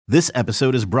This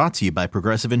episode is brought to you by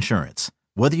Progressive Insurance.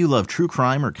 Whether you love true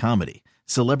crime or comedy,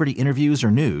 celebrity interviews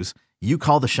or news, you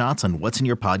call the shots on what's in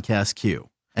your podcast queue.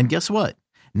 And guess what?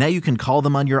 Now you can call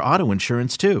them on your auto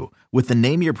insurance too with the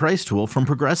Name Your Price tool from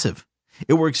Progressive.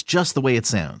 It works just the way it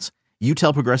sounds. You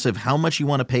tell Progressive how much you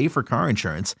want to pay for car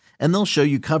insurance, and they'll show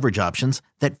you coverage options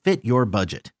that fit your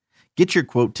budget. Get your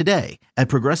quote today at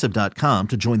Progressive.com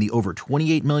to join the over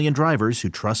 28 million drivers who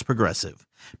trust Progressive.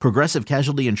 Progressive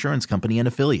Casualty Insurance Company and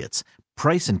Affiliates.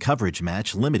 Price and coverage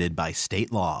match limited by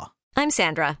state law. I'm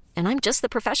Sandra, and I'm just the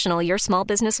professional your small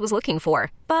business was looking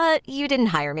for. But you didn't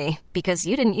hire me because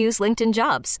you didn't use LinkedIn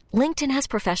Jobs. LinkedIn has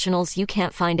professionals you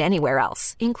can't find anywhere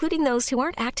else, including those who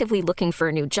aren't actively looking for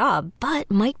a new job, but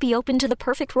might be open to the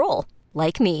perfect role,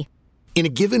 like me. In a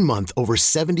given month, over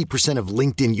 70% of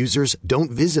LinkedIn users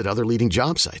don't visit other leading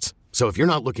job sites. So if you're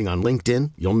not looking on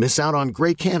LinkedIn, you'll miss out on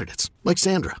great candidates like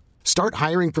Sandra. Start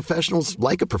hiring professionals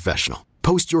like a professional.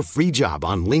 Post your free job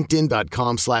on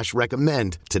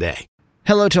linkedin.com/recommend today.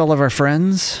 Hello to all of our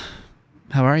friends.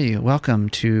 How are you? Welcome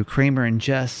to Kramer and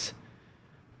Jess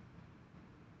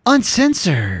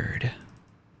Uncensored.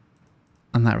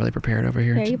 I'm not really prepared over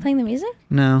here. Are you playing the music?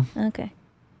 No. Okay.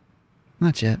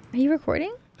 Not yet. Are you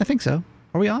recording? I think so.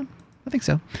 Are we on? I think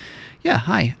so. Yeah,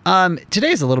 hi. Today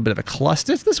is a little bit of a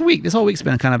cluster. This whole week's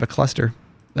been kind of a cluster.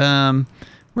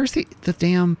 Where's the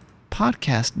damn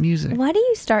podcast music? Why do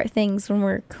you start things when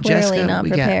we're clearly Jessica, not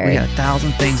we prepared? got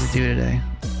 1,000 things to do today.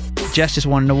 Jess just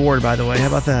won an award, by the way. How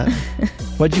about that?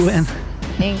 What'd you win?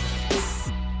 Thanks.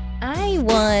 I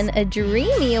won a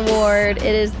Dreamy Award.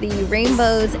 It is the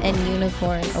Rainbows and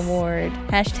Unicorn Award.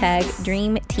 #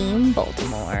 Dream Team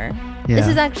Baltimore. Yeah. This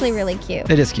is actually really cute.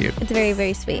 It is cute. It's very,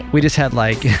 very sweet. We just had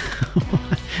like...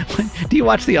 Do you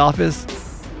watch The Office?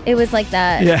 It was like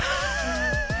that. Yeah.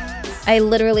 I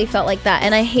literally felt like that.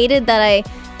 And I hated that I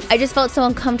just felt so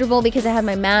uncomfortable because I had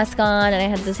my mask on and I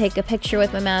had to take a picture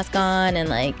with my mask on, and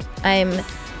like I'm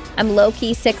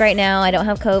low-key sick right now. I don't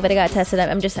have COVID. I got tested.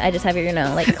 I just have your,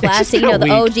 like classic, the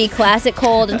OG classic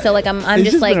cold. And so like I'm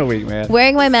just like been a week, man.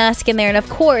 Wearing my mask in there. And of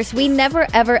course, we never,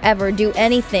 ever, ever do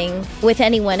anything with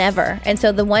anyone ever. And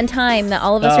so the one time that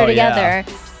all of us are together,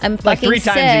 I'm fucking like 3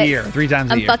 sick. times a year. 3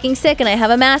 times a year. I'm fucking sick and I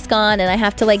have a mask on and I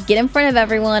have to like get in front of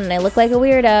everyone and I look like a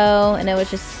weirdo and it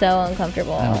was just so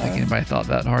uncomfortable. I don't think anybody thought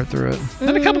that hard through it. I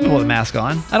had a couple people with a mask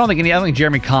on. I don't think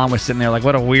Jeremy Kahn was sitting there like,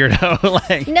 what a weirdo.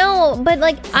 Like, no, but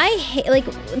like I hate like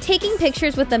taking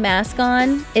pictures with the mask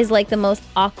on is like the most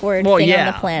awkward thing on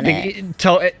the planet.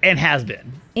 And has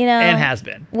been. And has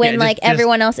been. When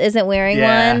everyone else isn't wearing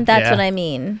one, that's what I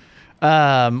mean.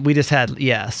 We just had,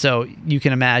 so you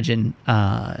can imagine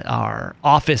our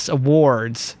office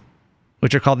awards,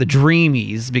 which are called the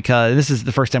Dreamies, because this is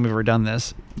the first time we've ever done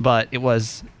this, but it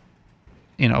was,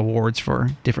 awards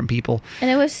for different people. And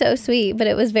it was so sweet, but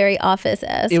it was very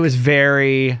Office-esque. It was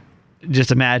very,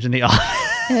 just imagine the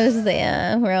Office. It was,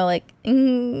 we're all like,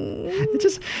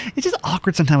 It's just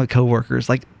awkward sometimes with coworkers,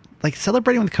 like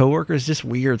celebrating with coworkers is just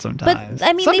weird sometimes. But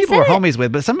I mean, some people are homies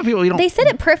with, but some people you don't. They said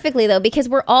it perfectly though, because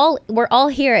we're all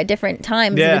here at different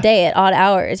times of the day at odd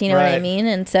hours. You know what I mean?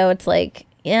 And so it's like,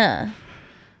 yeah.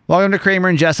 Welcome to Kramer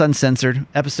and Jess Uncensored,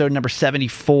 episode number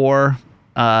 74.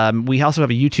 We also have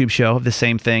a YouTube show of the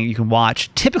same thing you can watch,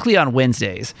 typically on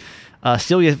Wednesdays.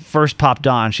 Celia first popped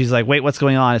on. She's like, "Wait, what's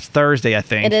going on?" It's Thursday, I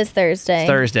think. It is Thursday. It's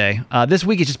Thursday. This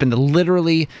week has just been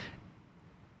literally.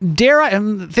 Dare I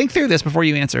think through this before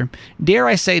you answer? Dare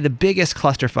I say the biggest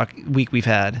clusterfuck week we've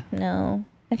had? No,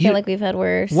 I feel like we've had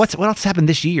worse. What else happened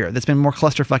this year that's been more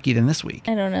clusterfucky than this week?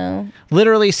 I don't know.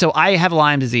 Literally, so I have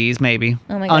Lyme disease, maybe.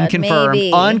 Oh my God,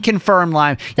 unconfirmed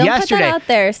Lyme. Don't put that out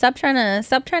there. Stop trying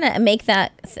to make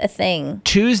that a thing.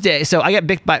 Tuesday, so I got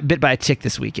bit by a tick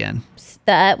this weekend.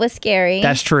 That was scary.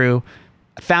 That's true.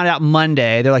 Found out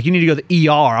Monday. They're like, you need to go to the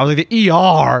ER. I was like, the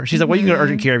ER? She's like, well, you can go to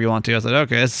urgent care if you want to. I was like,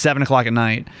 okay, it's 7 o'clock at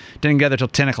night. Didn't get there till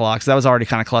 10 o'clock, so that was already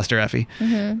kind of cluster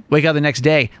effy. Wake up the next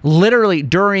day. Literally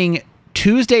during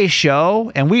Tuesday's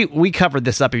show, and we covered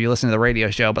this up if you listen to the radio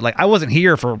show, but like I wasn't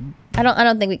here for. I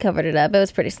don't think we covered it up. It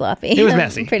was pretty sloppy. It was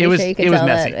messy. I'm pretty sure you could tell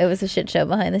that it was a shit show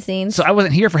behind the scenes. So I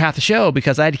wasn't here for half the show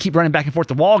because I had to keep running back and forth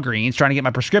to Walgreens trying to get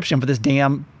my prescription for this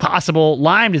damn possible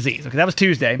Lyme disease. Okay, that was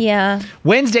Tuesday. Yeah.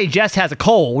 Wednesday, Jess has a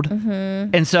cold,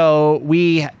 and so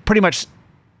we pretty much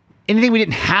anything we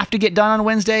didn't have to get done on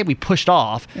Wednesday, we pushed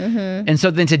off. And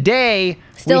so then today,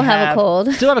 Still have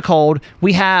a cold.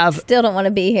 We have still don't want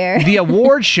to be here. The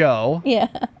award show. Yeah.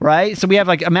 Right? So we have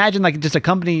like, imagine like just a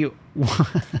company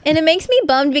And it makes me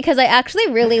bummed because I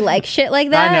actually really like shit like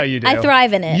that. I know you do. I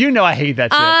thrive in it. You know I hate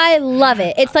that shit. I love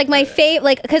it. It's like my favorite,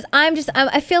 like, because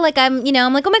I feel like I'm like, oh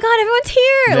my God, everyone's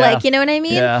here. Yeah. Like, you know what I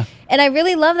mean? Yeah. And I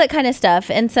really love that kind of stuff.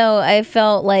 And so I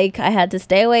felt like I had to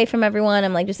stay away from everyone.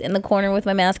 I'm like just in the corner with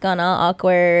my mask on, all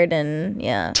awkward. And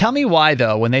yeah. Tell me why,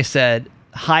 though, when they said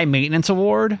high maintenance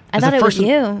award. I thought it was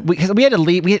you. Because we had to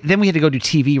leave. Then we had to go do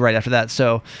TV right after that.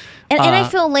 So. And I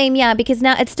feel lame, yeah, because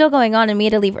now it's still going on and we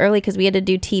had to leave early because we had to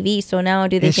do TV. So now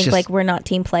do they think like we're not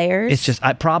team players? It's just,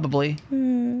 probably.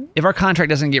 If our contract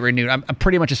doesn't get renewed, I'm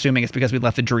pretty much assuming it's because we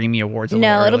left the Dreamy Awards a little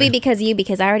early. It'll be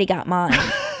because I already got mine.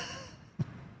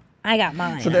 I got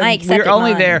mine. So I accepted we were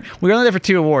only mine. there. We were only there for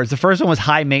 2 awards. The first one was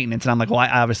high maintenance, and I'm like, well, I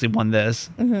obviously won this.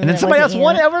 And then somebody else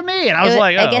won it over me, and I was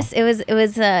like, oh. I guess it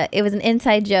was an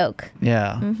inside joke.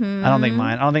 Yeah. I don't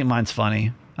think mine's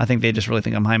funny. I think they just really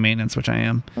think I'm high maintenance, which I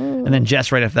am. Ooh. And then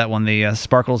Jess right after that won the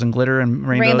Sparkles and Glitter and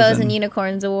Rainbows and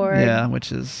Unicorns Award. Yeah,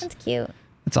 which is... That's cute.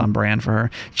 It's on brand for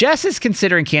her. Jess is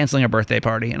considering canceling her birthday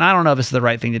party, and I don't know if it's the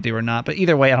right thing to do or not, but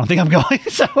either way, I don't think I'm going.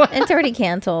 So it's already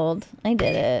canceled. I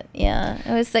did it. Yeah.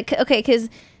 It was like, okay, because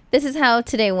this is how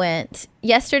today went.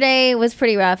 Yesterday was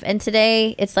pretty rough, and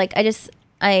today it's like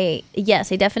I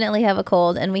definitely have a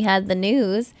cold, and we had the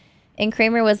news. And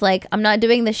Kramer was like, I'm not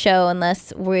doing the show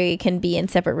unless we can be in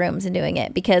separate rooms and doing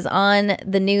it. Because on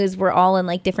the news, we're all in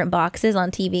like different boxes on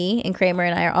TV. And Kramer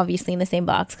and I are obviously in the same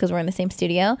box because we're in the same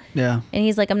studio. Yeah. And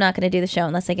he's like, I'm not going to do the show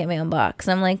unless I get my own box.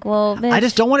 And I'm like, well, bitch, I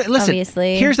just don't want to. Listen,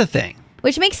 obviously. Here's the thing.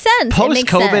 Which makes sense.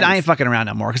 Post-COVID, I ain't fucking around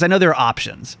no more because I know there are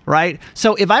options, right?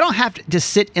 So if I don't have to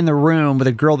just sit in the room with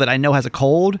a girl that I know has a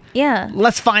cold,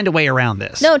 let's find a way around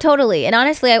this. No, totally. And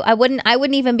honestly, I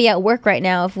wouldn't even be at work right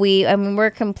now if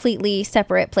we're completely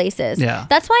separate places. Yeah.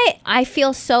 That's why I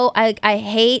feel so, I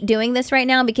hate doing this right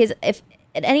now because if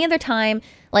at any other time,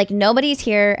 like nobody's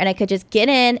here and I could just get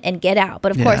in and get out.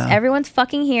 But of course, everyone's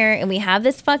fucking here and we have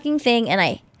this fucking thing and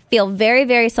I feel very,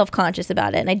 very self-conscious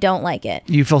about it, and I don't like it.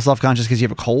 You feel self-conscious because you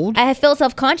have a cold? I feel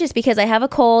self-conscious because I have a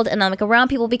cold, and I'm like around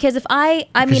people. Because if I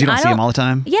mean, you don't see them all the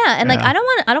time. Yeah, and like I don't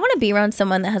want to be around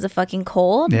someone that has a fucking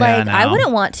cold. Yeah, like I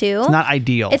wouldn't want to. It's not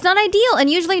ideal. It's not ideal, and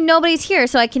usually nobody's here,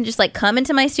 so I can just like come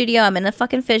into my studio. I'm in a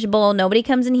fucking fishbowl. Nobody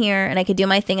comes in here, and I could do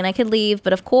my thing, and I could leave.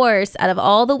 But of course, out of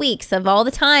all the weeks, of all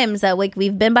the times that like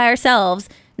we've been by ourselves,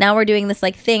 now we're doing this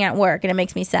like thing at work, and it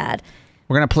makes me sad.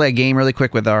 We're gonna play a game really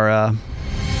quick with our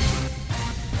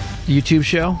YouTube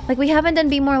show. Like we haven't done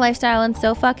Be More Lifestyle in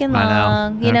so fucking long.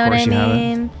 I know. You know what I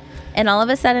mean? And all of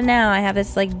a sudden now I have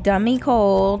this like dummy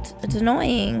cold. It's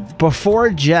annoying.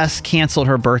 Before Jess canceled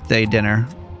her birthday dinner,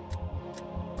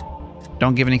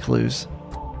 don't give any clues.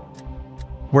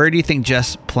 Where do you think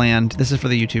Jess planned? This is for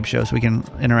the YouTube show so we can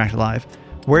interact live.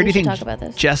 Where do you think talk about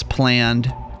this. Jess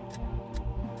planned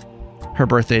her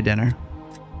birthday dinner?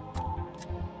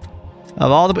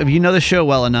 If you know the show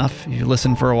well enough, you've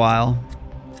listened for a while,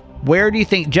 where do you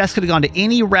think Jess could have gone to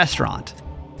any restaurant?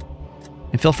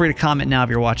 And feel free to comment now if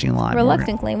you're watching live.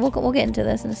 Reluctantly. We'll get into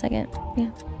this in a second.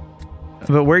 Yeah.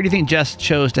 But where do you think Jess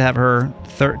chose to have her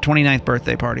 29th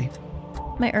birthday party?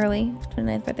 My early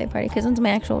 29th birthday party, because it's my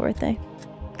actual birthday.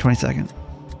 22nd.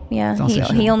 Yeah,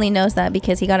 he only knows that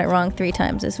because he got it wrong 3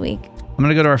 times this week. I'm going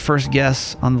to go to our first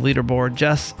guess on the leaderboard.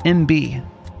 Jess MB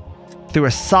threw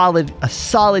a solid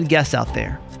guess out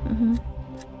there. Mm-hmm.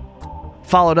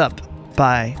 Followed up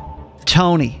by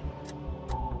Tony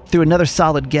threw another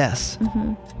solid guess.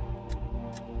 Mm-hmm.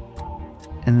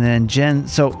 And then Jen,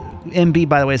 so MB,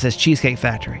 by the way, says Cheesecake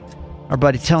Factory. Our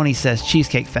buddy Tony says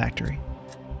Cheesecake Factory.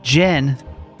 Jen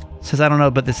says, I don't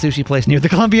know, but the sushi place near the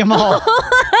Columbia Mall.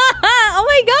 Oh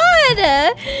my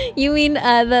God. You mean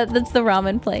that's the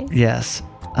ramen place? Yes.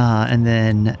 And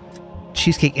then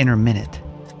Cheesecake Intermittent.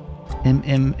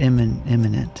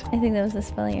 Imminent. I think that was the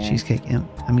spelling error. Cheesecake.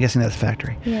 I'm guessing that's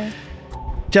Factory. Yeah.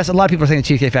 Jess, a lot of people are saying the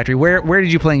Cheesecake Factory. Where did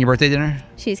you plan your birthday dinner?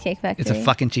 Cheesecake Factory. It's a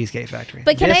fucking Cheesecake Factory.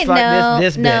 But can this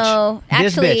bitch.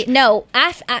 Actually, no.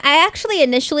 I actually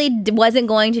initially wasn't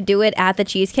going to do it at the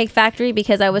Cheesecake Factory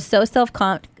because I was so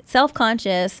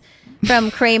self-conscious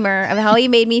from Kramer of how he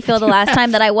made me feel the last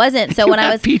time that I wasn't. So when I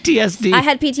was PTSD. I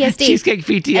had PTSD. Cheesecake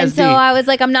PTSD. And so I was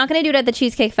like, I'm not going to do it at the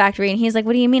Cheesecake Factory. And he's like,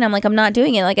 what do you mean? I'm like, I'm not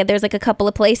doing it. Like there's like a couple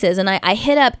of places. And I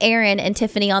hit up Aaron and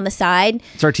Tiffany on the side.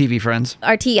 It's our TV friends.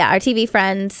 Our TV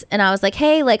friends. And I was like,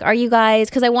 hey, like, are you guys,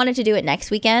 because I wanted to do it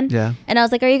next weekend. Yeah. And I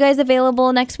was like, are you guys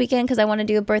available next weekend? Because I want to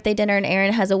do a birthday dinner and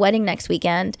Aaron has a wedding next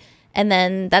weekend. And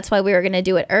then that's why we were going to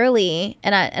do it early.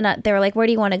 And they were like, where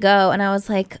do you want to go? And I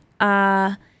was like,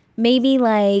 maybe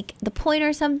like the Point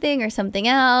or something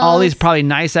else. All these probably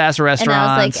nice ass restaurants. And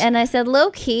I was like, and I said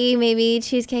low key, maybe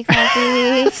Cheesecake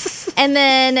Factory. And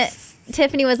then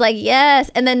Tiffany was like, yes.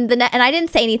 And then and I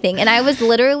didn't say anything. And I was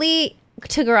literally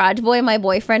to Garage Boy, my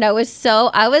boyfriend. I was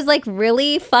like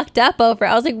really fucked up over it.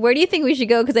 I was like, where do you think we should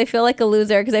go? Because I feel like a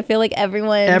loser. Because I feel like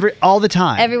all the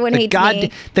time. Everyone hates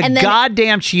me.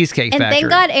 Goddamn Cheesecake Factory. And thank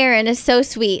God Erin is so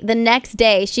sweet. The next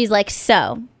day, she's like,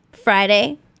 so,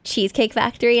 Friday, Cheesecake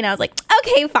Factory. And I was like,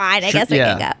 okay, fine. I guess we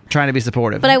can go. Trying to be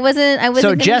supportive. But I wasn't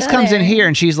So Jess comes in here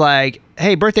and she's like,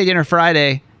 hey, birthday dinner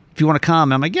Friday. If you want to come.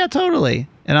 And I'm like, yeah, totally.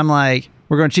 And I'm like,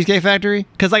 we're going to Cheesecake Factory?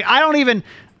 Because like, I don't even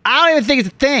think it's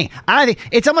a thing. I think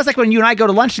it's almost like when you and I go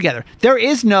to lunch together.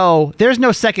 There's no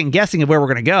second guessing of where we're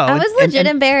going to go. I was legit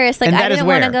embarrassed. Like I didn't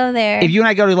want to go there. If you and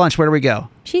I go to lunch, where do we go?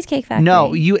 Cheesecake Factory.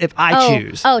 No, if I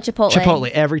choose. Oh, Chipotle. Chipotle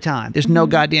every time. There's no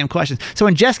goddamn questions. So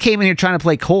when Jess came in here trying to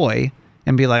play coy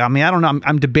and be like, I mean, I don't know.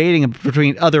 I'm debating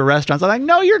between other restaurants. I'm like,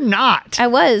 no, you're not. I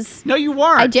was. No, you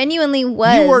weren't. I genuinely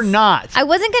was. You were not. I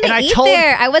wasn't going to eat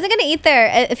there. I wasn't going to eat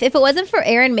there. If it wasn't for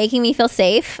Erin making me feel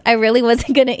safe, I really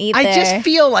wasn't going to eat there. I just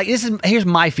feel like here's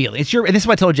my feeling. And this is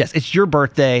what I told Jess. It's your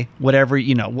birthday. Whatever,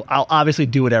 I'll obviously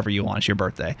do whatever you want. It's your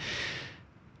birthday.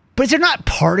 But is there not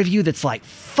part of you that's like,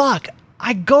 fuck,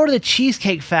 I go to the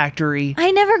Cheesecake Factory. I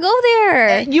never go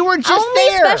there. You were just only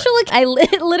there. Special.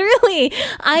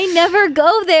 I never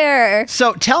go there.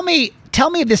 So tell me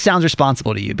if this sounds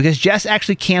responsible to you, because Jess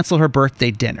actually canceled her birthday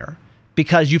dinner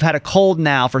because you've had a cold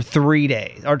now for 3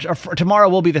 days, or tomorrow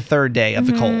will be the third day of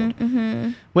the cold.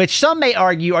 Mm-hmm. Which some may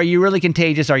argue, are you really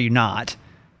contagious? Are you not?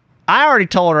 I already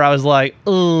told her, I was like,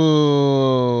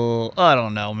 oh, I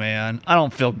don't know, man. I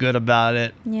don't feel good about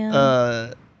it.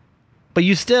 Yeah. But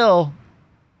you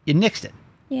nixed it.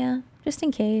 Yeah, just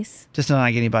in case. Just to not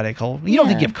get anybody a cold. You don't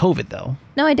think you have COVID, though.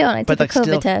 No, I don't. I took a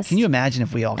COVID test. Can you imagine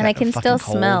if we all got and I can still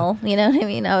cold? Smell. You know what I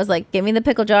mean? I was like, give me the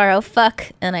pickle jar. Oh, fuck.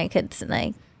 And I could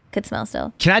smell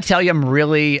still. Can I tell you, I'm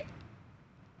really...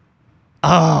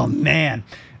 Oh, man.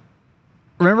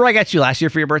 Remember I got you last year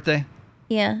for your birthday?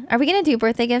 Yeah. Are we going to do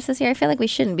birthday gifts this year? I feel like we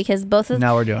shouldn't because both of...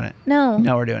 No, we're doing it. No,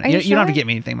 we're doing it. You don't have to get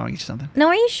me anything. I'm going to get you something. No,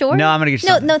 are you sure? No, I'm going to get you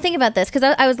something. No, think about this because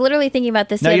I was literally thinking about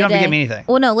this the other day. No, you don't have to get me anything.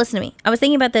 Well, no, listen to me. I was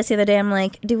thinking about this the other day. I'm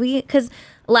like, because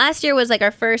last year was like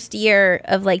our first year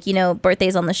of like,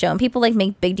 birthdays on the show and people like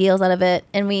make big deals out of it.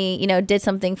 And we, did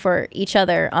something for each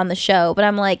other on the show. But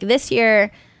I'm like, this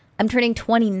year I'm turning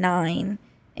 29.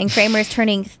 And Kramer's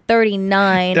turning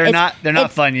 39. They're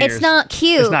not fun years. It's not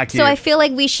cute. It's not cute. So I feel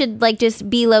like we should like just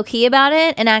be low key about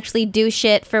it and actually do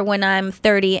shit for when I'm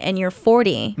 30 and you're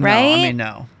 40, right?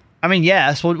 No. I mean,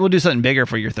 yes, we'll do something bigger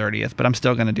for your 30th, but I'm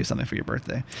still going to do something for your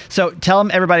birthday. So tell them,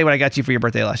 everybody, what I got you for your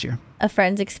birthday last year. A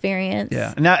friend's experience.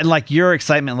 Yeah. Now, like, your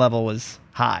excitement level was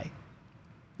high.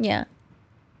 Yeah.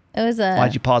 It was a...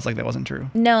 Why'd you pause like that wasn't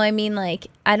true? No, I mean, like,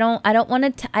 I don't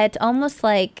want to... It's almost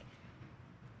like...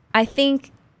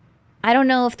 I don't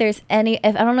know if there's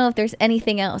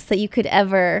anything else that you could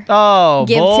ever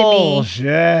give bullshit. to me.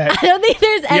 I don't think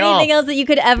there's anything else that you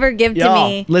could ever give to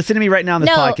me. Listen to me right now on this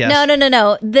podcast.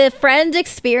 No. The Friends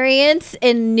experience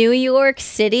in New York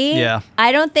City. Yeah.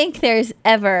 I don't think there's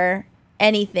ever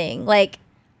anything. Like,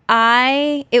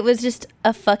 it was just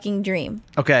a fucking dream.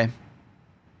 Okay.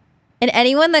 And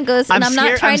anyone that goes, and I'm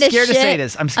not trying to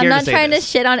shit. I'm not trying to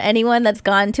shit on anyone that's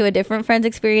gone to a different Friends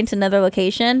experience, another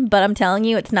location. But I'm telling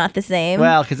you, it's not the same.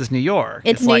 Well, because it's New York.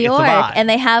 It's New York, and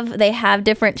they have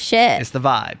different shit. It's the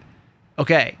vibe.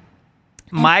 Okay,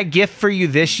 my gift for you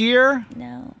this year.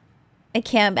 No, I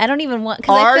can't. I don't even want.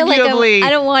 Because I feel like I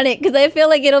don't want it because I feel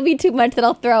like it'll be too much that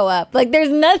I'll throw up. Like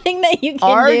there's nothing that you can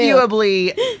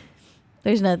arguably, do.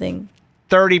 There's nothing.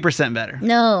 30% better.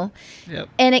 No. Yep.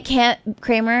 And it can't,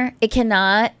 Kramer, it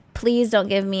cannot. Please don't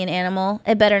give me an animal.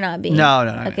 It better not be.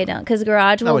 No. Okay, don't. Because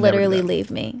Garage will literally leave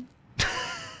me.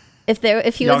 If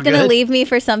he was going to leave me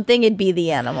for something, it'd be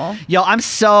the animal. Yo, I'm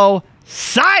so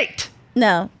psyched.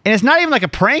 No. And it's not even like a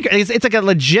prank. It's like a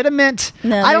legitimate...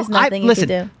 No, there's nothing you can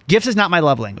do. Gifts is not my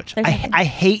love language. I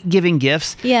hate giving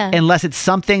gifts unless it's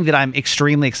something that I'm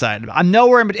extremely excited about. I'm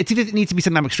nowhere, but it needs to be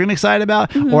something I'm extremely excited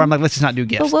about, or I'm like, let's just not do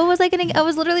gifts. But what was I going to... I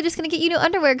was literally just going to get you new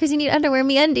underwear because you need underwear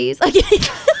MeUndies.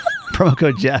 Promo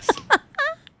code Jess. What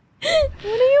do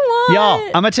you want? Y'all,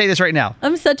 I'm going to tell you this right now.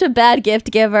 I'm such a bad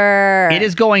gift giver. It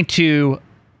is going to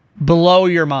blow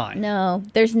your mind. No,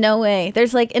 there's no way.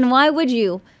 There's like... And why would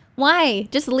you... Why?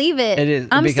 Just leave it. It is.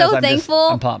 I'm so thankful.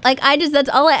 I'm pumped. Like that's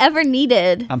all I ever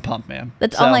needed. I'm pumped, man.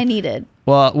 That's all I needed.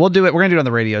 Well, we'll do it. We're going to do it on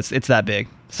the radio. It's that big.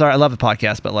 Sorry, I love the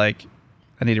podcast, but like,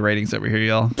 I need ratings over here,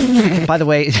 y'all. By the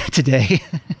way, today,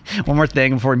 one more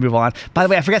thing before we move on. By the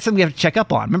way, I forgot something we have to check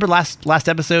up on. Remember last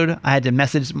episode, I had to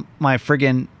message my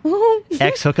friggin'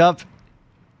 ex hookup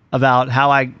about how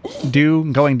I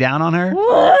do going down on her?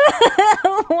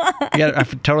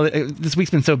 This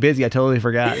week's been so busy, I totally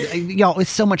forgot. Y'all, it's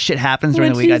so much shit happens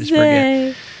during the week, I just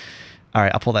forget. All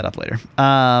right, I'll pull that up later.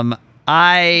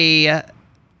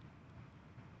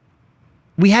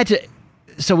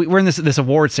 We're in this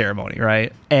award ceremony,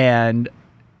 right? And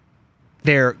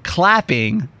they're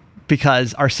clapping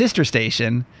because our sister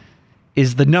station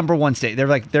is the number one station.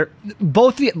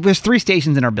 There's 3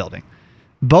 stations in our building.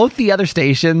 Both the other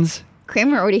stations.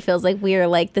 Kramer already feels like we're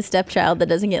like the stepchild that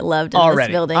doesn't get loved in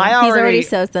already. This building. He's already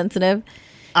so sensitive.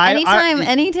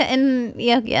 Anytime.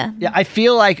 Yeah. Yeah, I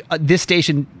feel like this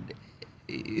station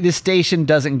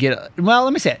doesn't get. Well,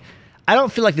 let me say it. I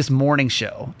don't feel like this morning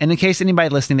show. And in case anybody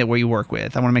listening that we work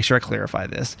with, I want to make sure I clarify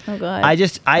this. Oh God. I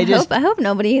hope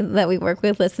nobody that we work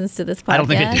with listens to this podcast. I don't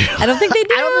think they do. I don't think they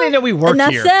do. I don't think they know we work here.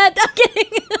 Enough said. I'm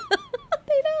kidding.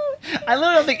 They don't. I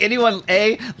literally don't think anyone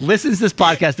listens to this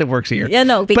podcast that works here. Yeah,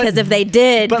 no, because if they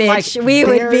did, bitch, we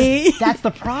would be. That's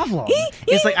the problem.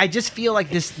 It's like I just feel like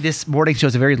this morning show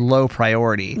is a very low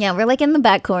priority. Yeah, we're like in the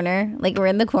back corner, like we're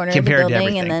in the corner Compared of to the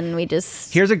building, everything. and then we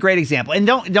just. Here's a great example, and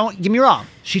don't get me wrong.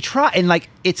 She tried, and like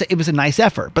it was a nice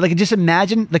effort, but like just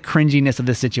imagine the cringiness of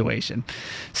this situation.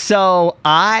 So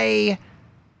we're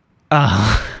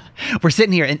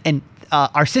sitting here, and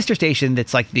our sister station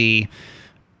that's like the.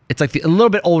 It's like a little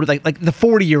bit older, like the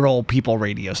 40-year-old people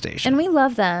radio station. And we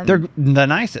love them. They're the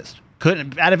nicest.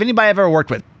 Out of anybody I've ever worked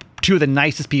with, 2 of the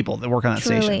nicest people that work on that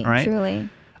station, right? Truly.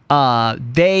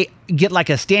 They get like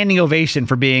a standing ovation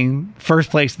for being first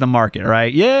place in the market,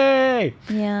 right? Yay!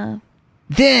 Yeah.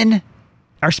 Then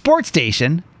our sports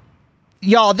station,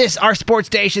 y'all, our sports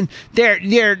station,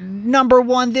 they're number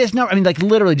one. I mean, like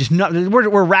literally just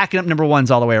we're racking up number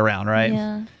ones all the way around, right?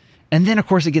 Yeah. And then, of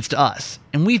course, it gets to us.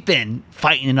 And we've been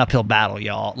fighting an uphill battle,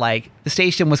 y'all. Like, the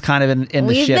station was kind of in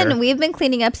the shitter. We've been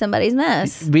cleaning up somebody's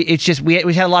mess. We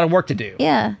had a lot of work to do.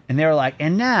 Yeah. And they were like,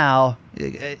 and now,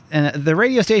 and the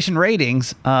radio station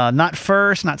ratings, not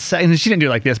first, not second. She didn't do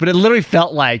it like this, but it literally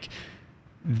felt like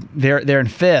they're in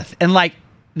 5th. And, like,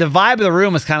 the vibe of the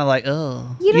room was kind of like,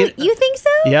 oh. You think so?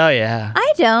 Yeah.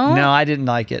 I don't. No, I didn't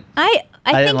like it.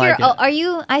 I think like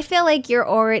I feel like you're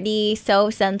already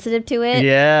so sensitive to it.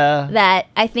 Yeah. That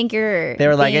I think you're. They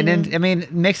were like,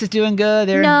 Mix is doing good.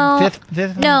 They're in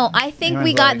fifth. No, I think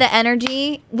we got the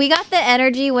energy. We got the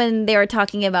energy when they were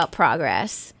talking about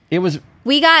progress. That's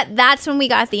when we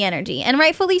got the energy, and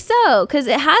rightfully so, because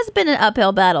it has been an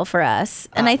uphill battle for us,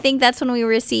 and I think that's when we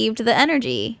received the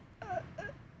energy.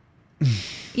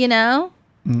 You know?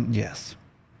 Yes.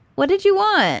 What did you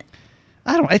want?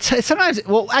 I don't. It's sometimes.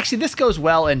 Well, actually, this goes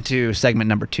well into segment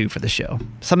number 2 for the show.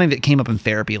 Something that came up in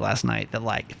therapy last night that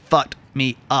like fucked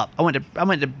me up. I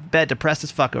went to bed depressed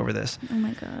as fuck over this. Oh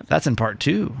my God. That's in part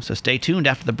 2. So stay tuned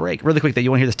after the break. Really quick, though,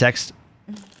 you want to hear this text?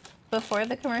 Before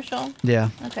the commercial?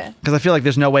 Yeah. Okay. Because I feel like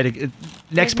there's no way to.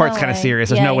 Next part's kind of serious.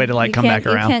 There's no way to like come back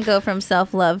around. You can't go from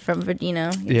self-love from you're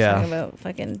yeah. talking about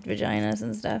fucking vaginas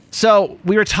and stuff. So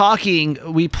we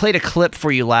played a clip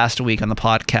for you last week on the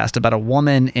podcast about a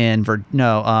woman in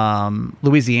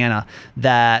Louisiana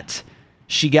that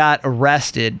she got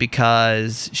arrested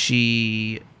because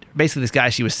basically this guy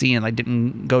she was seeing like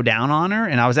didn't go down on her,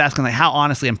 and I was asking like how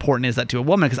honestly important is that to a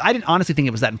woman, because I didn't honestly think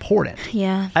it was that important.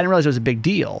 Yeah, I didn't realize it was a big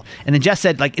deal. And then Jess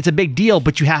said like it's a big deal,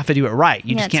 but you have to do it right.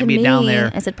 You just can't be down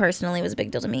there. I said personally it was a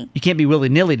big deal to me. You can't be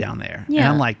willy-nilly down there. Yeah.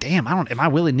 And I'm like, damn, am I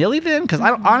willy-nilly then? Because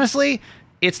I don't honestly,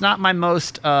 it's not my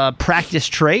most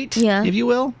practiced trait, if you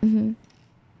will. Mm-hmm.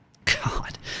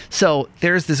 God. So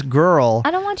there's this girl.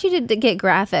 I don't want you to get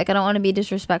graphic. I don't want to be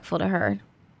disrespectful to her.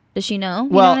 Does she know? You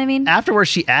well, know what I mean? Afterwards,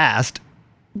 she asked.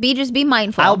 Just be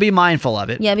mindful. I'll be mindful of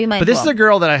it. Yeah, be mindful. But this is a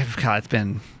girl that it's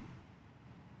been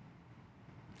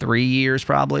 3 years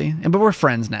probably, but we're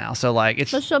friends now. So like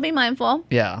it's. But she'll be mindful.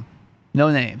 Yeah,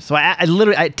 no names. So I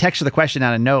literally texted her the question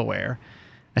out of nowhere.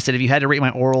 I said, if you had to rate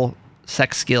my oral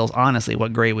sex skills honestly,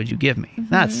 what grade would you give me?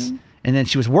 Mm-hmm. And then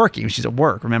she was working. She's at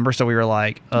work, remember? So we were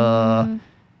like, and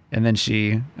then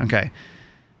okay.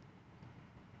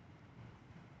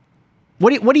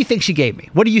 What do you think she gave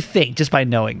me? What do you think, just by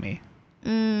knowing me?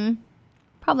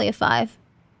 Probably a 5.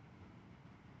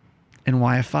 And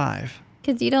why a 5?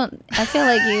 Because you don't. I feel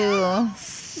like you.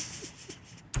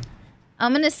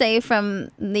 I'm gonna say from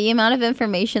the amount of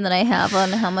information that I have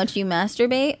on how much you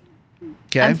masturbate,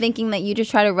 okay. I'm thinking that you just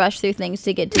try to rush through things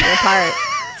to get to your part.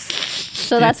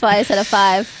 So that's why I said a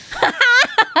 5.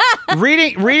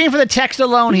 reading for the text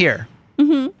alone here.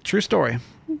 Mm-hmm. True story.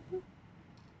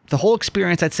 The whole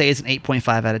experience, I'd say, is an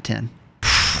 8.5 out of 10.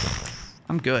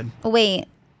 I'm good. Wait,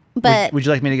 but would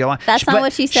you like me to go on? That's not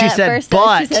what she said at first.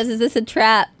 She says, "Is this a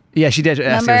trap?" Yeah, she did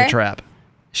ask her as a trap.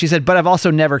 She said, "But I've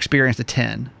also never experienced a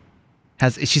 10."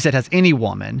 Has any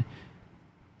woman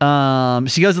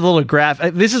She goes to the little graph.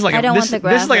 This is like I don't want the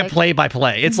this is like a graphic.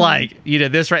 play-by-play. It's like you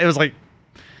did this right. It was like,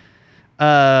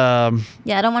 Yeah,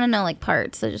 I don't want to know like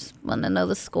parts. I just want to know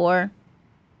the score.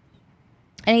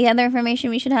 Any other information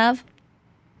we should have?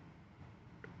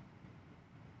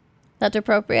 That's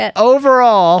appropriate.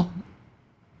 overall,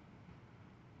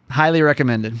 highly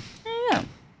recommended. There you go.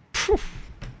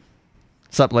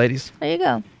 What's up, ladies? There you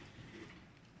go.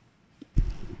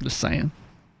 Just saying.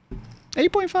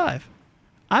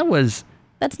 8.5.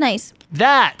 That's nice.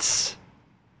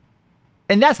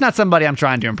 And that's not somebody I'm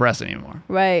trying to impress anymore.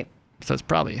 Right. So it's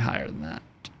probably higher than that.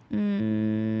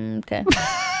 Okay.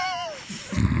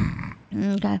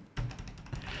 Okay.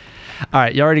 All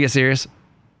right, you already get serious?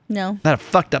 No. I had a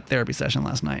fucked up therapy session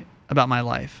last night about my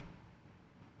life.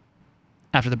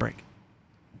 After the break.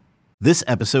 This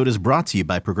episode is brought to you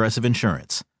by Progressive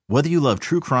Insurance. Whether you love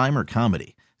true crime or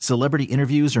comedy, celebrity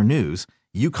interviews or news,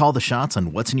 you call the shots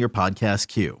on what's in your podcast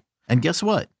queue. And guess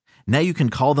what? Now you can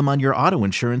call them on your auto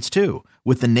insurance too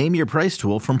with the Name Your Price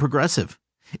tool from Progressive.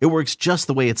 It works just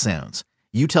the way it sounds.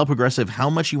 You tell Progressive how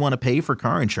much you want to pay for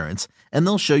car insurance, and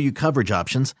they'll show you coverage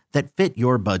options that fit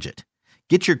your budget.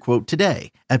 Get your quote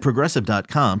today at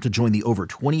Progressive.com to join the over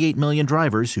 28 million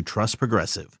drivers who trust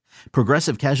Progressive.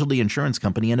 Progressive Casualty Insurance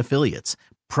Company and Affiliates.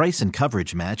 Price and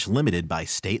coverage match limited by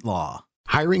state law.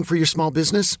 Hiring for your small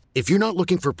business? If you're not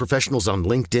looking for professionals on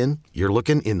LinkedIn, you're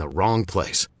looking in the wrong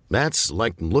place. That's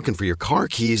like looking for your car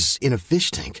keys in a fish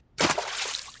tank.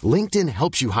 LinkedIn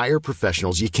helps you hire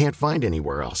professionals you can't find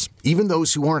anywhere else, even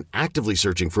those who aren't actively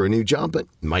searching for a new job but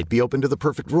might be open to the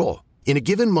perfect role. In a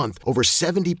given month, over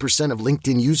 70% of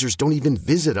LinkedIn users don't even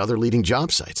visit other leading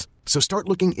job sites. So start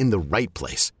looking in the right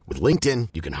place. With LinkedIn,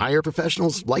 you can hire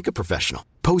professionals like a professional.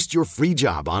 Post your free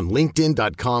job on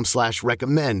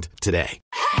linkedin.com/recommend today.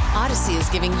 Odyssey is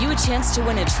giving you a chance to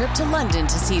win a trip to London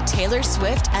to see Taylor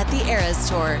Swift at the Eras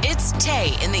Tour. It's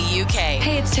Tay in the UK.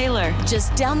 Hey, it's Taylor.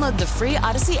 Just download the free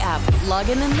Odyssey app, log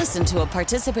in and listen to a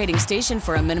participating station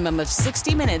for a minimum of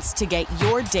 60 minutes to get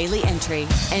your daily entry.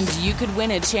 And you could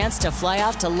win a chance to fly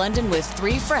off to London with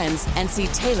 3 friends and see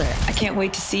Taylor. I can't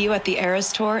wait to see you at the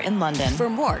Eras Tour in London. For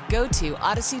more, go to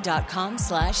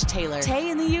odyssey.com/Taylor. Tay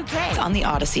in the UK. It's on the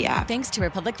Odyssey app. Thanks to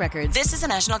Republic Records. This is a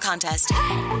national contest.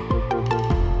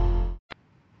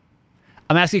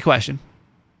 I'm asking you a question.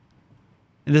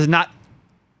 And this is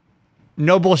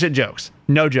no bullshit jokes.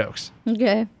 No jokes.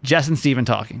 Okay. Jess and Steven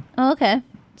talking. Oh, okay.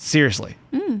 Seriously.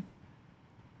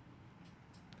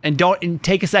 And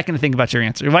take a second to think about your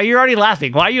answer. Why are you already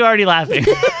laughing?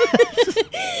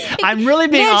 I'm really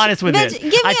being honest with Mitch, it.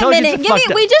 give me I a told minute. You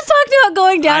we just talked about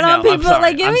going down I know, on people. I'm sorry,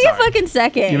 Like, give I'm me sorry. a fucking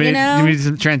second. you You need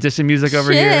some transition music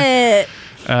over Shit. here?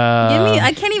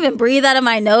 I can't even breathe out of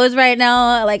my nose right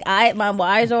now. Like my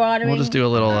eyes are watering. We'll just do a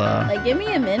little. Like, give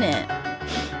me a minute.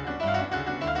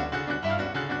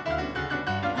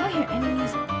 I don't hear any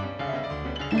music.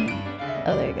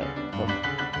 Oh, there you go. Cool.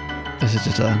 This is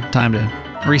just a time to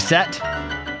reset. All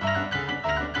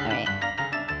right.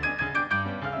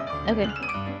 Okay.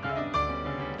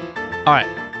 All right.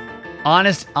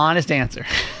 Honest answer.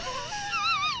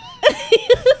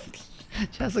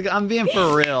 Jessica, I'm being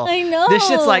for real. I know. This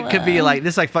shit's could be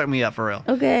this fucked me up for real.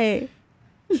 Okay.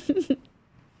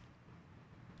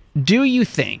 Do you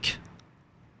think,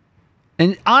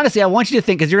 and honestly, I want you to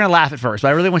think, because you're going to laugh at first, but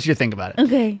I really want you to think about it.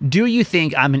 Okay. Do you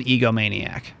think I'm an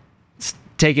egomaniac?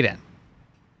 Take it in.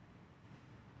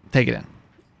 Take it in.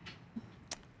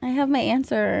 I have my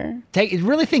answer.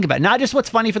 Really think about it. Not just what's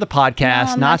funny for the podcast.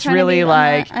 No, I'm not trying to really be-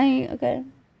 like okay.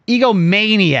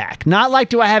 egomaniac. Not like,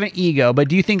 do I have an ego, but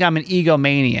do you think I'm an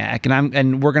egomaniac?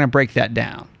 And we're going to break that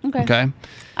down. Okay.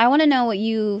 I want to know what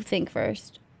you think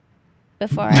first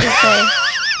before I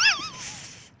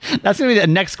say. That's going to be the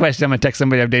next question I'm going to text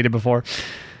somebody I've dated before.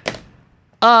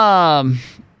 After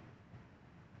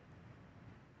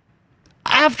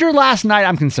last night,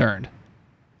 I'm concerned.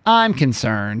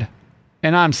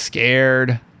 And I'm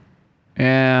scared.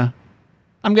 Yeah.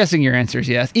 I'm guessing your answer is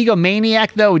yes.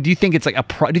 Egomaniac, though, do you think it's like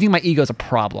do you think my ego is a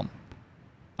problem?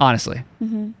 Honestly.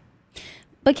 Mm-hmm.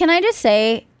 But can I just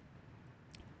say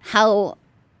how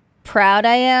proud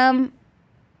I am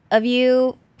of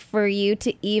you for you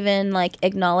to even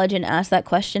acknowledge and ask that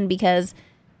question, because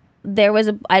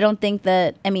I don't think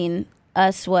that,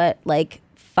 us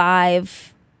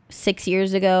 5-6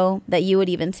 years ago that you would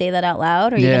even say that out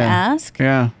loud or even ask.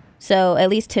 Yeah. So at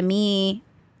least to me,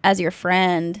 as your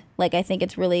friend, I think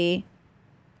it's really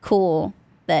cool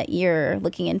that you're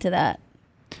looking into that.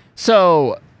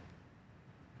 So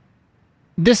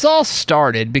this all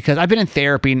started because I've been in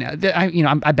therapy.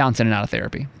 I bounce in and out of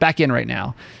therapy. Back in right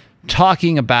now,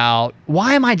 talking about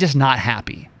why am I just not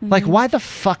happy? Mm-hmm. Why the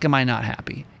fuck am I not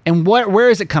happy? And where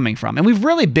is it coming from? And we've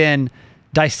really been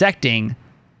dissecting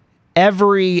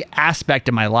every aspect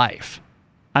of my life.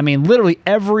 I mean, literally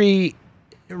every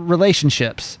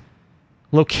relationships,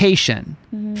 location,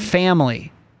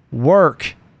 family,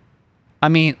 work. I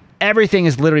mean, everything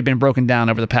has literally been broken down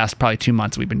over the past probably 2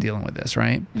 months we've been dealing with this,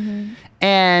 right?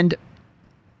 And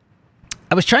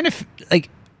I was trying to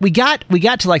we got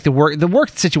to like the work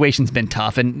situation's been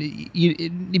tough, and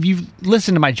if you've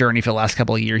listened to my journey for the last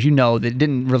couple of years, you know that it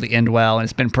didn't really end well, and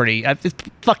it's been it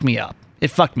fucked me up. It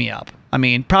fucked me up. I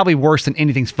mean, probably worse than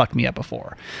anything's fucked me up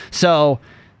before. So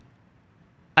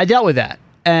I dealt with that,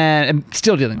 and I'm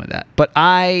still dealing with that. But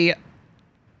I'm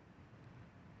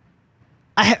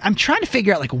trying to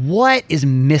figure out like what is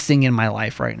missing in my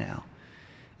life right now.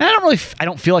 And I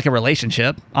don't feel like a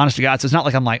relationship, honest to God. So it's not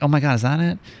like I'm like, oh my God, is that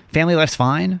it? Family life's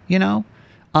fine, you know?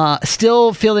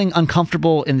 Still feeling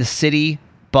uncomfortable in the city,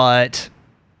 but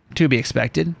to be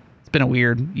expected. It's been a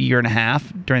weird year and a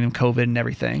half during the COVID and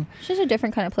everything. It's just a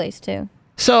different kind of place too.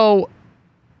 So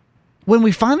when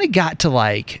we finally got to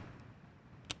like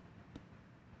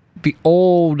the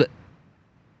old,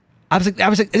 I was like,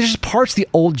 there's just parts of the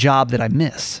old job that I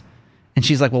miss. And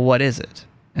she's like, well, what is it?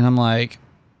 And I'm like,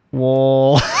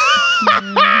 well,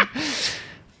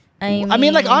 I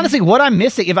mean, like, honestly, what I'm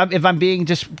missing, if I'm being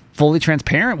just fully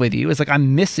transparent with you, is like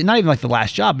I'm missing not even like the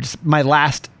last job, but just my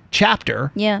last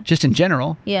chapter. Yeah. Just in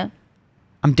general. Yeah.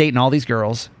 I'm dating all these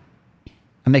girls.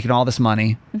 I'm making all this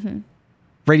money.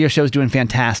 Radio show's doing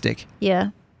fantastic.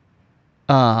 Yeah.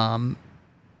 You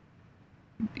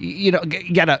know,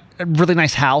 you got a really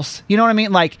nice house. You know what I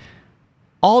mean? Like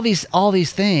all these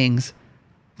things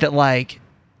that like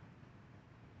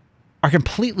are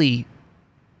completely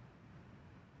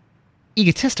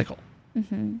egotistical.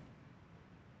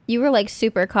 You were like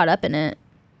super caught up in it.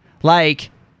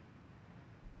 Like,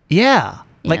 yeah.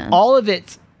 Like all of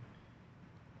it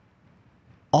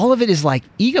is like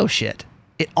ego shit.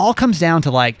 It all comes down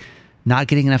to like not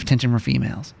getting enough attention from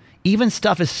females. Even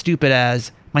stuff as stupid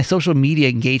as my social media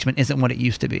engagement isn't what it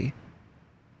used to be.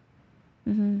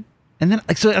 And then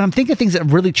like, so I'm thinking of things that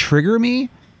really trigger me.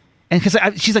 And because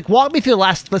she's like, walk me through the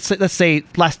last, let's say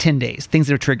last 10 days, things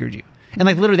that have triggered you. And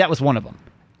like literally that was one of them.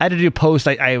 I had to do a post.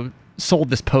 I sold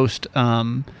this post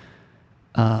to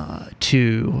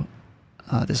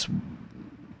this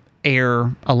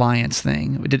Air Alliance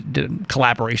thing. We did a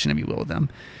collaboration, if you will, with them.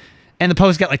 And the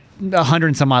post got like 100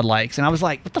 and some odd likes. And I was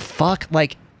like, what the fuck?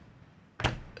 Like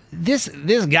this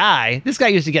guy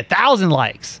used to get 1,000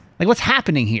 likes. Like what's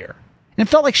happening here? And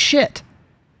it felt like shit.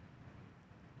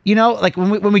 You know, like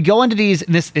when we go into these,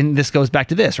 and this goes back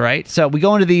to this, right? So we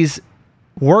go into these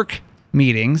work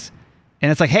meetings,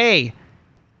 and it's like, hey,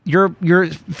 you're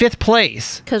 5th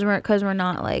place because we're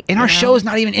not like, and our show is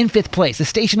not even in 5th place. The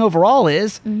station overall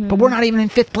is, but we're not even in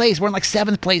 5th place. We're in like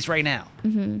 7th place right now.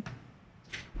 You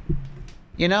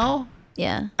know?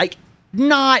 Yeah. Like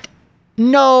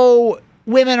no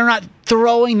women are not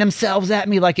throwing themselves at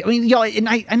me like, I mean, y'all, and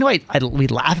I know we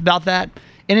laugh about that.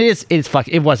 And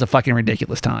it was a fucking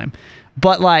ridiculous time.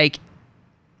 But like,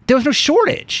 there was no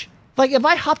shortage. Like if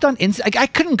I hopped on Insta, like I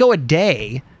couldn't go a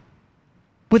day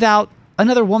without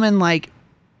another woman like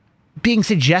being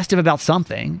suggestive about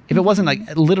something. If it wasn't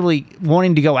like literally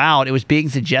wanting to go out, it was being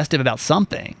suggestive about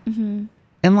something.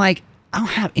 And like, I don't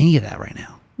have any of that right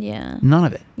now. Yeah. None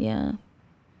of it. Yeah.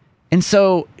 And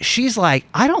so she's like,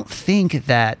 I don't think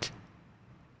that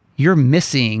you're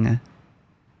missing.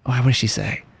 Oh, what did she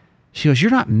say? She goes,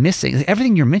 you're not missing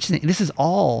everything you're mentioning. This is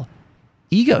all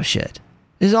ego shit.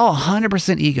 This is all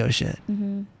 100% ego shit.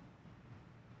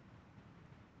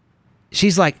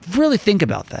 She's like, really think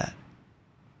about that.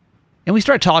 And we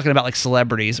started talking about like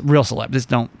celebrities, real celebrities.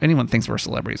 Anyone thinks we're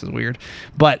celebrities is weird.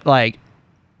 But like,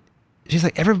 she's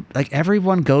like,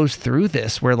 everyone goes through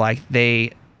this where like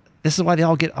this is why they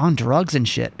all get on drugs and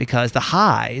shit, because the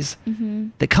highs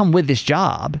that come with this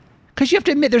job. Because you have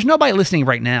to admit, there's nobody listening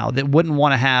right now that wouldn't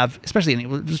want to have, especially,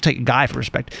 just take a guy for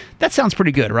respect. That sounds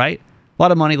pretty good, right? A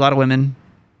lot of money, a lot of women,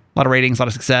 a lot of ratings, a lot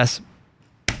of success.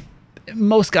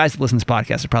 Most guys that listen to this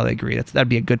podcast would probably agree that'd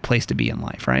be a good place to be in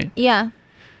life, right? Yeah.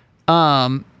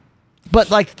 But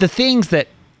like the things that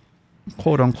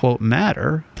quote unquote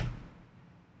matter,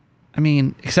 I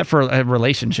mean, except for a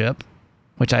relationship,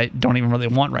 which I don't even really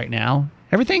want right now,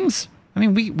 everything's, I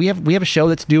mean, we have a show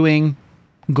that's doing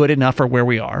good enough for where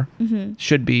we are.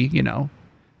 Should be, you know,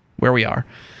 where we are.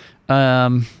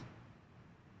 I'm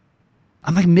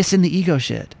like missing the ego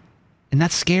shit, and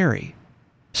that's scary.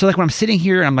 So like when I'm sitting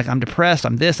here and I'm like, I'm depressed,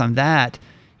 I'm this, I'm that,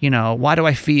 you know, why do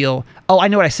I feel, I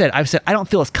know what I said. I said I don't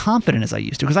feel as confident as I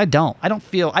used to, because I don't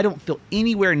feel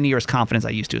anywhere near as confident as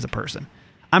I used to as a person.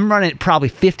 I'm running at probably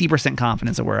 50%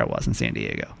 confidence of where I was in San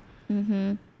Diego.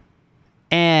 Mm-hmm.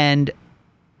 And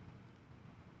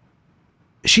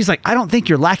she's like, I don't think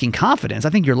you're lacking confidence. I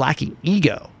think you're lacking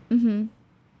ego. Mm-hmm.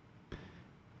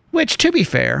 Which, to be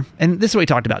fair, and this is what we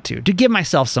talked about too, to give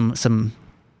myself some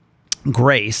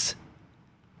grace,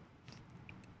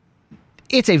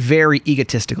 it's a very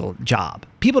egotistical job.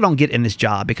 People don't get in this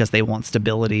job because they want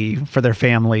stability for their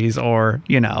families, or,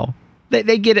 you know,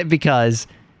 they get it because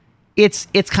it's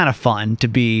kind of fun to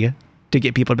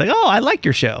get people to be like, oh, I like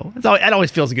your show. It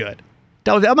always feels good.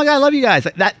 Oh my God, I love you guys.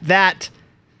 That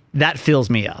fills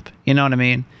me up. You know what I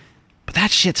mean? But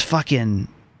that shit's fucking,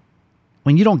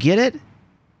 when you don't get it,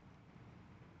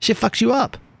 shit fucks you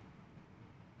up.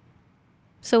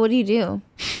 So what do you do?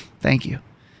 Thank you.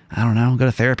 I don't know. Go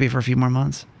to therapy for a few more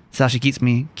months. That's how she keeps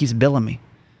billing me.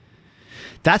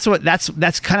 That's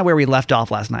kind of where we left off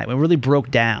last night. We really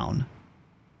broke down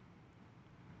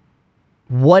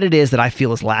what it is that I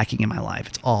feel is lacking in my life.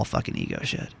 It's all fucking ego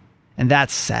shit. And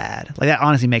that's sad. Like, that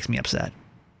honestly makes me upset.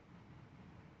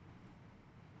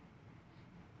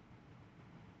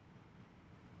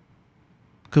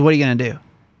 Because what are you going to do?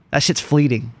 That shit's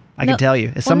fleeting. I can tell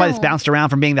you. It's somebody that's bounced around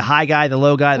from being the high guy, the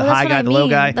low guy, the high guy, the low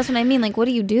guy. That's what I mean. Like, what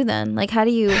do you do then? Like, how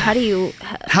do you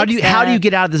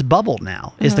get out of this bubble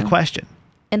now is the question.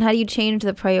 And how do you change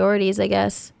the priorities, I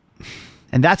guess?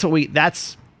 And that's what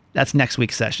that's next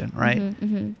week's session, right?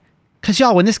 Because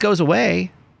y'all, when this goes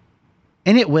away,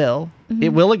 and it will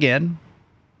again,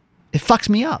 it fucks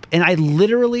me up. And I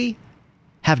literally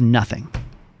have nothing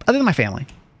other than my family.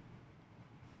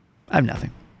 I have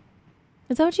nothing.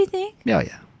 Is that what you think? Oh,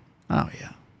 yeah. Oh, yeah.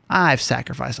 I've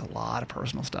sacrificed a lot of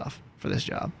personal stuff for this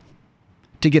job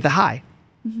to get the high.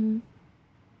 Mm-hmm.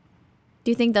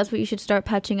 Do you think that's what you should start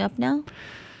patching up now?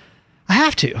 I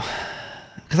have to.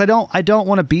 Because I don't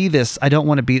want to be this. I don't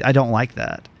like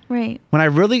that. Right. When I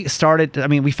really started, I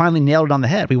mean, we finally nailed it on the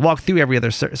head. We walked through every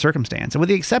other circumstance. And with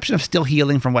the exception of still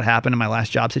healing from what happened in my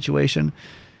last job situation,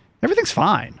 everything's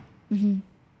fine. Mm-hmm.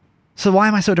 So why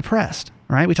am I so depressed?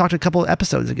 Right? We talked a couple of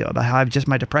episodes ago about how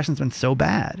my depression's been so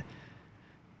bad.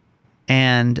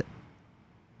 And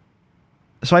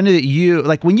so I knew that you,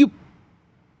 like, when you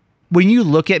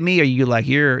look at me, are you like,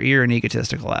 you're an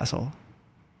egotistical asshole?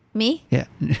 Me? Yeah.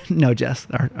 No, Jess.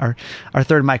 Our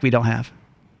third mic we don't have.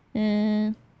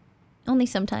 Only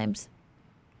sometimes.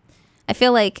 I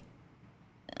feel like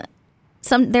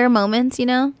there are moments, you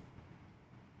know,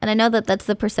 and I know that that's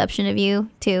the perception of you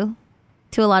too,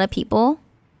 to a lot of people,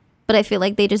 but I feel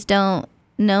like they just don't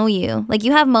know you. Like,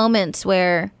 you have moments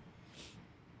where,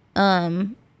 I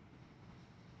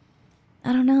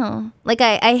don't know. Like,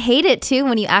 I hate it too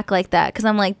when you act like that, because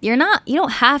I'm like, you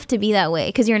don't have to be that way,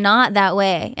 because you're not that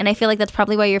way. And I feel like that's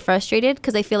probably why you're frustrated,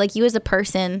 because I feel like you as a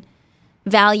person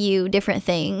value different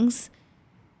things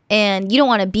and you don't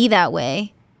want to be that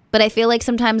way. But I feel like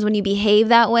sometimes when you behave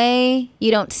that way,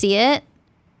 you don't see it.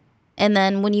 And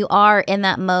then when you are in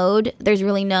that mode, there's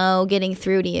really no getting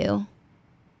through to you.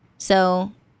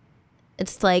 So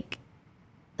it's like,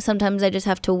 sometimes I just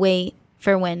have to wait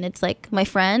for when it's like my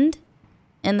friend,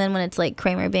 and then when it's like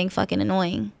Kramer being fucking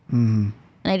annoying. Mm-hmm.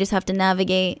 And I just have to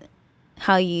navigate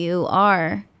how you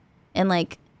are, and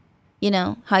like, you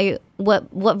know, how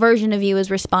what version of you is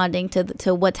responding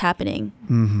to what's happening.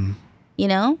 Mm-hmm. You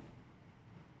know?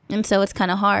 And so it's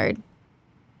kind of hard.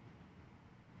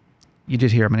 You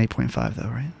did hear I'm an 8.5 though,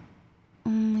 right? Oh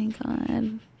my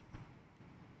God.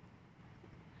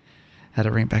 Had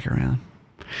to ring back around.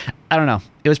 I don't know.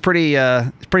 It was pretty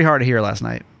hard to hear last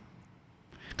night.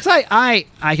 Because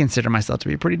I consider myself to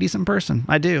be a pretty decent person.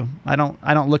 I do. I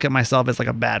don't look at myself as like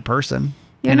a bad person.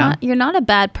 You're not a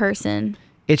bad person.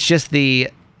 It's just the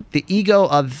ego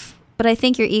of. But I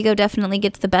think your ego definitely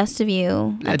gets the best of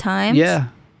you at times. Yeah.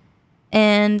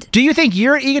 And do you think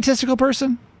you're an egotistical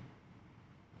person?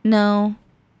 No.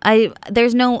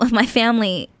 There's no, my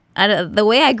family, the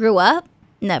way I grew up,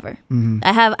 never. Mm-hmm.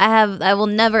 I will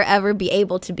never ever be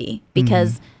able to be,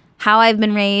 because how I've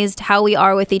been raised, how we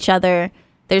are with each other,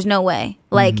 there's no way.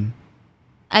 Like,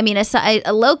 I mean,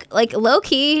 low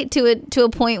key to a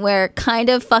point where kind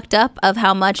of fucked up of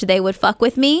how much they would fuck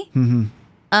with me.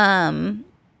 Mm-hmm.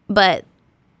 But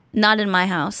not in my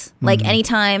house. Like,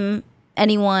 anytime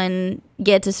anyone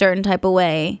gets a certain type of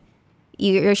way,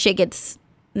 your shit gets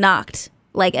knocked.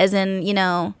 Like, as in, you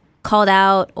know, called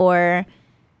out, or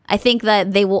I think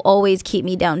that they will always keep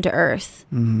me down to earth.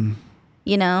 Mm-hmm.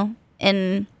 You know?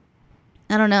 And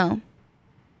I don't know.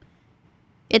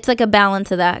 It's like a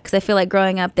balance of that, because I feel like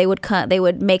growing up, they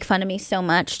would make fun of me so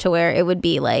much to where it would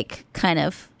be like kind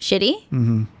of shitty.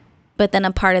 Mm-hmm. But then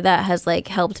a part of that has like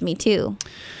helped me too.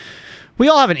 We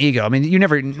all have an ego. I mean, you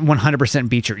never 100%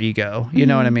 beat your ego. You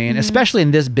know what I mean? Especially in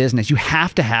this business, you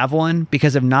have to have one,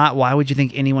 because if not, why would you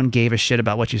think anyone gave a shit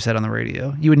about what you said on the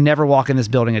radio? You would never walk in this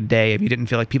building a day if you didn't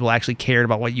feel like people actually cared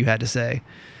about what you had to say.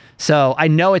 So I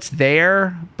know it's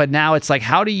there, but now it's like,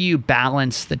 how do you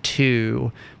balance the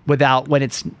two without, when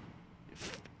it's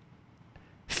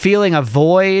feeling a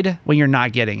void when you're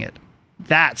not getting it?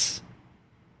 That's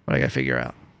what I got to figure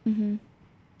out.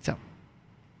 So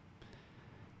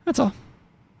that's all.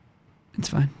 It's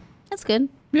fine. That's good.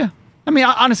 Yeah. I mean,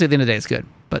 honestly, at the end of the day, it's good.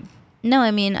 But No,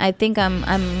 I mean, I think I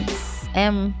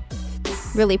am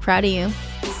really proud of you.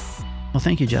 well,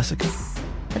 thank you, Jessica.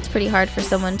 That's pretty hard for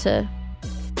someone to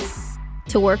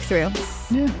work through.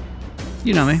 Yeah.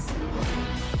 You know me.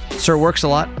 Sir works a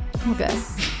lot. Okay.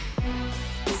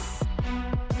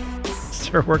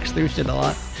 Sir works through shit a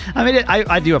lot. I mean,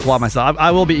 I do applaud myself.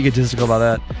 I will be egotistical about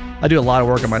that. I do a lot of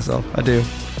work on myself. I do.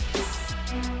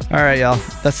 All right, y'all.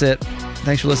 That's it.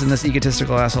 Thanks for listening to this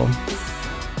egotistical asshole.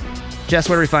 Jess,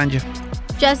 where do we find you?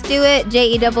 Just Do It,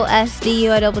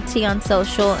 JESSDUITT on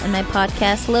social, and my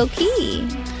podcast, Low Key.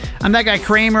 I'm that guy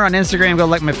Kramer on Instagram. Go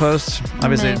like my posts.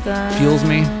 Obviously, it fuels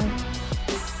me.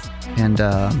 And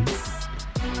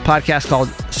podcast called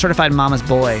Certified Mama's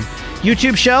Boy.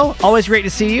 YouTube show. Always great to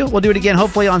see you. We'll do it again,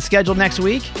 hopefully on schedule next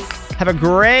week. Have a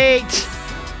great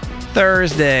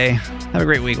Thursday. Have a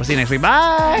great week. We'll see you next week.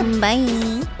 Bye.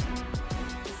 Bye.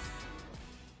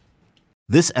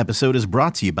 This episode is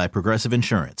brought to you by Progressive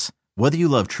Insurance. Whether you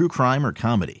love true crime or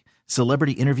comedy,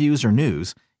 celebrity interviews or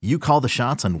news, you call the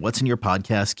shots on what's in your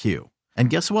podcast queue. And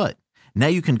guess what? Now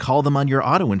you can call them on your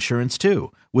auto insurance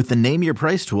too, with the Name Your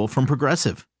Price tool from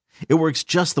Progressive. It works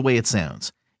just the way it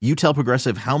sounds. You tell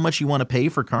Progressive how much you want to pay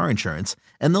for car insurance,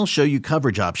 and they'll show you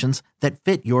coverage options that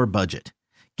fit your budget.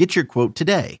 Get your quote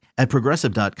today at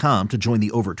Progressive.com to join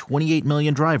the over 28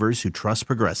 million drivers who trust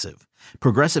Progressive.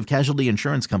 Progressive Casualty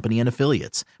Insurance Company and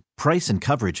Affiliates. Price and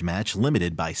coverage match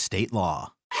limited by state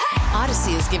law.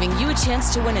 Odyssey is giving you a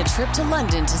chance to win a trip to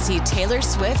London to see Taylor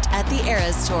Swift at the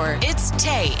Eras Tour. It's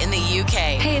Tay in the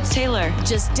UK. Hey, it's Taylor.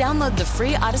 Just download the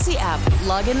free Odyssey app,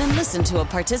 log in and listen to a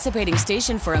participating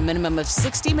station for a minimum of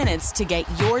 60 minutes to get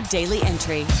your daily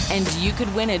entry. And you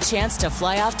could win a chance to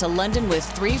fly off to London with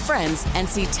 3 friends and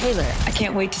see Taylor. I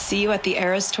can't wait to see you at the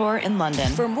Eras Tour in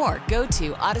London. For more, go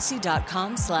to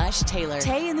odyssey.com/Taylor.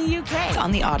 Tay in the UK.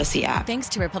 On the Odyssey app. Thanks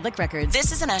to Republic Records.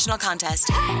 This is a national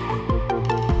contest.